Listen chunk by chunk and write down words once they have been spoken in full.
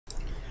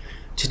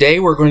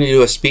Today we're going to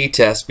do a speed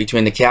test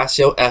between the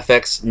Casio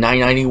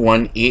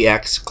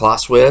fx-991EX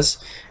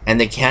Classwiz and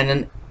the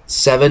Canon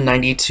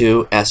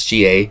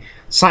F-792SGA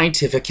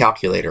scientific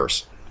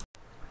calculators.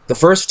 The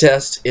first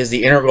test is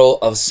the integral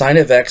of sine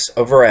of x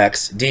over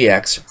x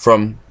dx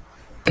from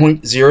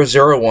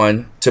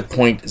 0.001 to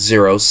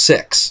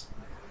 0.06.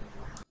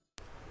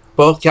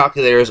 Both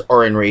calculators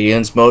are in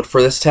radians mode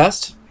for this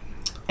test,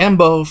 and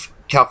both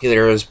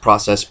calculators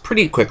process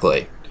pretty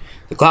quickly.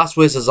 The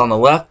Classwiz is on the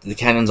left, the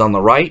Canon's on the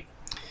right,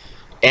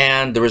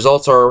 and the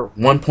results are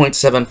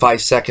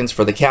 1.75 seconds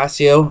for the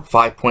Casio,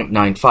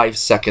 5.95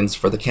 seconds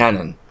for the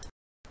Canon.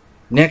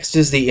 Next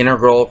is the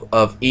integral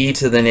of e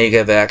to the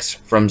negative x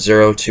from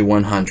 0 to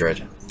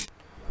 100.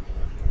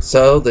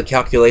 So the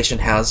calculation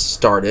has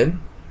started,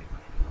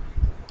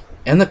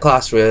 and the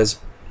Classwiz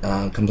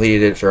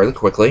completed it fairly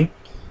quickly.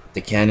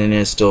 The Canon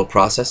is still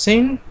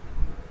processing,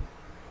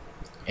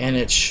 and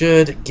it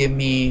should give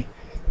me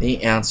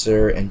the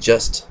answer in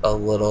just a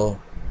little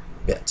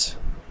bit.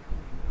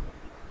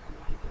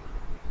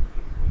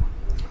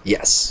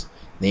 Yes,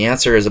 the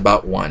answer is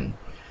about 1.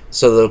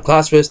 So the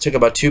Classwiz took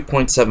about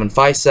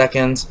 2.75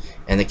 seconds,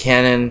 and the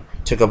Canon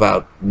took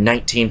about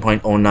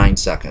 19.09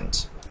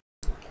 seconds.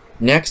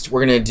 Next,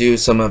 we're going to do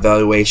some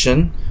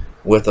evaluation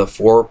with a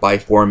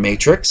 4x4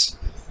 matrix,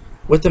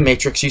 with the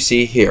matrix you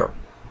see here.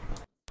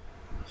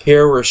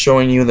 Here we're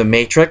showing you the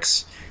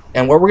matrix,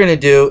 and what we're going to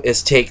do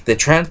is take the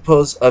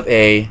transpose of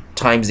A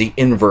times the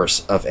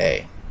inverse of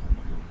A.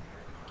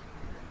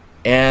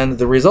 And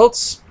the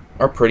results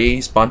are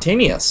pretty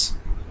spontaneous.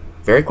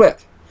 Very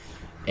quick.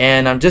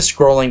 And I'm just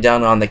scrolling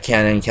down on the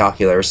Canon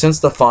calculator since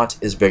the font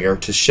is bigger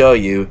to show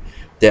you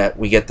that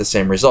we get the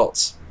same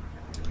results.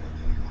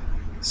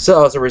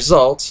 So as a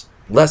result,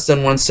 less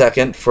than 1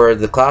 second for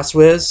the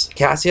Classwiz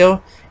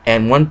Casio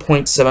and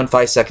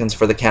 1.75 seconds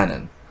for the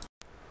Canon.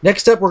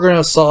 Next up, we're going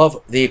to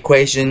solve the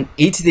equation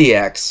e to the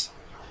x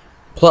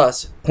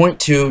plus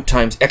 0.2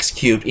 times x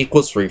cubed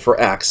equals 3 for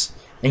x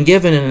and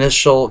give an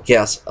initial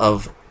guess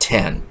of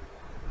 10.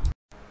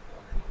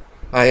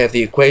 I have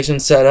the equation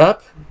set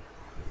up,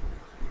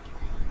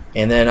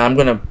 and then I'm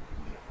going to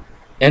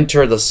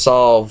enter the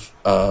solve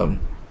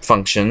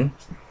function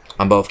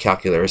on both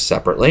calculators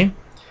separately.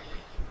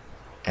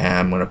 And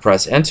I'm going to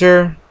press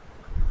enter,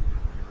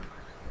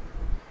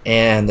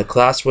 and the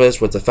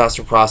Classwiz with the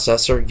faster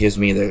processor gives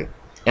me the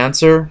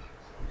answer,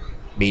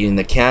 beating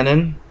the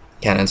Canon.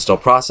 Canon's still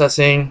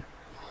processing,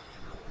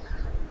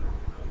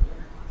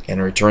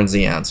 and returns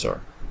the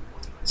answer.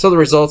 So the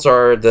results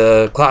are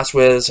the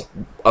Classwiz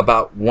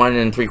about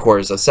 1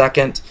 3/4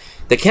 seconds.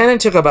 The Canon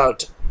took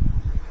about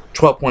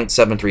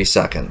 12.73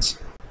 seconds.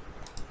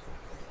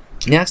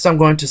 Next, I'm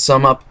going to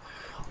sum up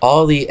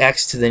all the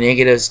x to the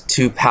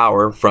 -2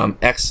 power from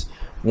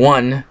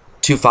x1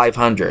 to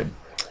 500.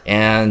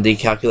 And the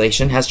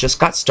calculation has just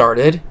got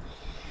started.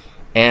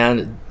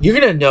 And you're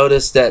going to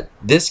notice that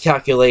this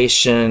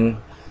calculation,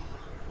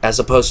 as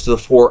opposed to the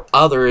 4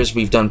 others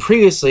we've done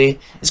previously,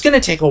 is going to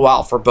take a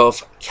while for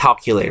both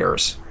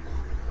calculators.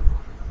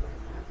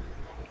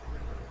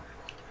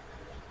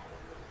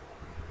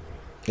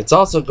 It's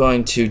also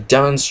going to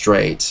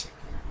demonstrate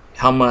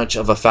how much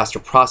of a faster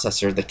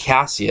processor the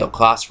Casio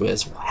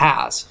Classwiz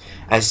has,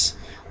 as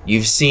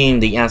you've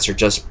seen the answer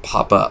just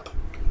pop up,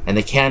 and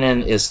the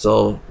Canon is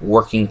still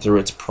working through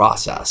its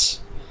process.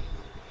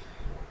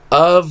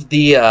 Of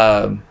the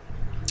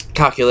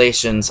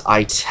calculations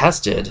I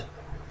tested,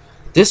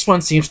 this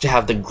one seems to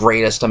have the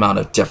greatest amount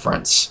of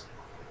difference.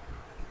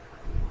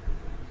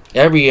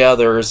 Every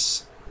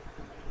other's,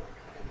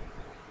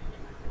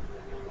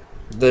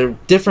 the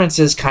difference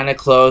is kind of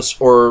close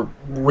or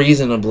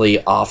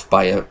reasonably off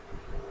by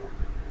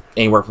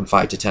anywhere from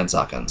 5 to 10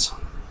 seconds.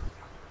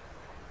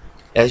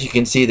 As you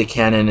can see, the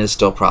Canon is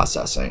still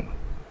processing.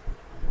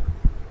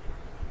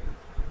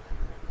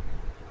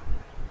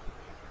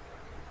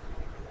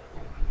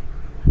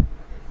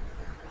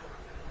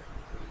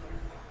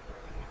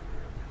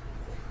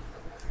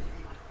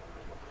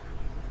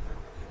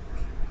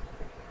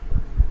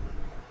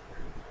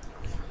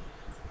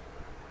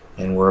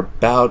 And we're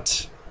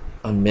about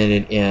a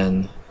minute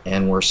in,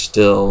 and we're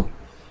still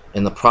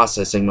in the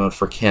processing mode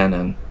for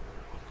Canon.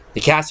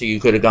 The Casio, you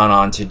could have gone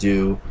on to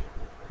do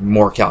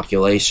more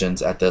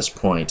calculations at this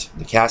point.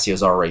 The Casio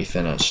is already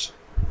finished.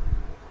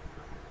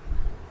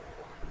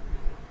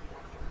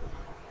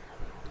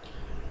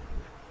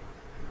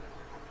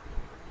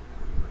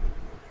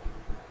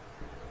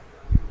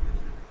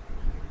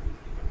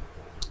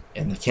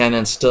 And the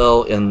Canon's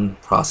still in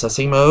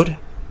processing mode.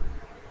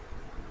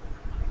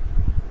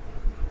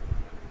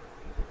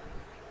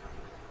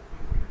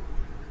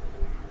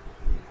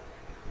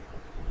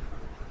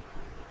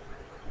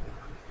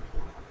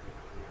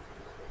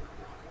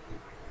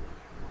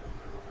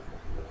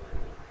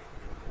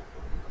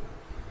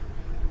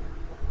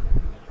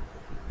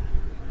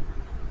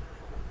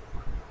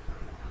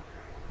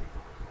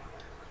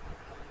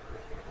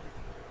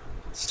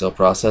 Still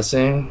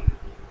processing.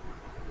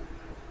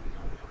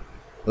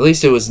 At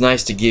least it was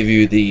nice to give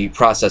you the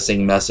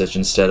processing message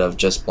instead of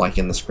just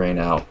blanking the screen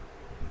out.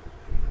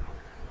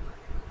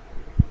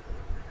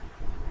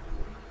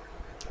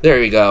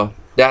 There you go.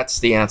 That's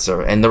the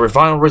answer. And the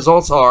final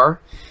results are,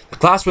 the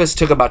Classwiz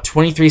took about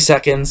 23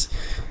 seconds.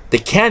 The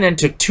Canon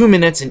took 2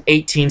 minutes and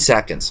 18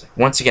 seconds.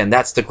 Once again,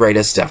 that's the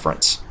greatest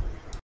difference.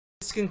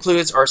 This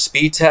concludes our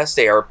speed test.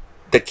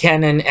 The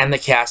Canon and the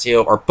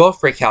Casio are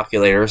both great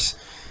calculators.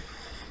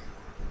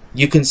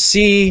 You can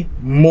see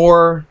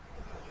more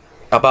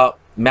about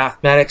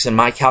mathematics in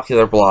my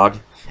calculator blog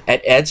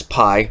at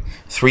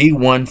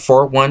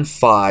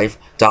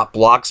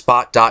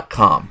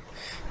edspie31415.blogspot.com.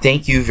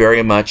 Thank you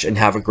very much and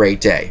have a great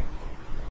day.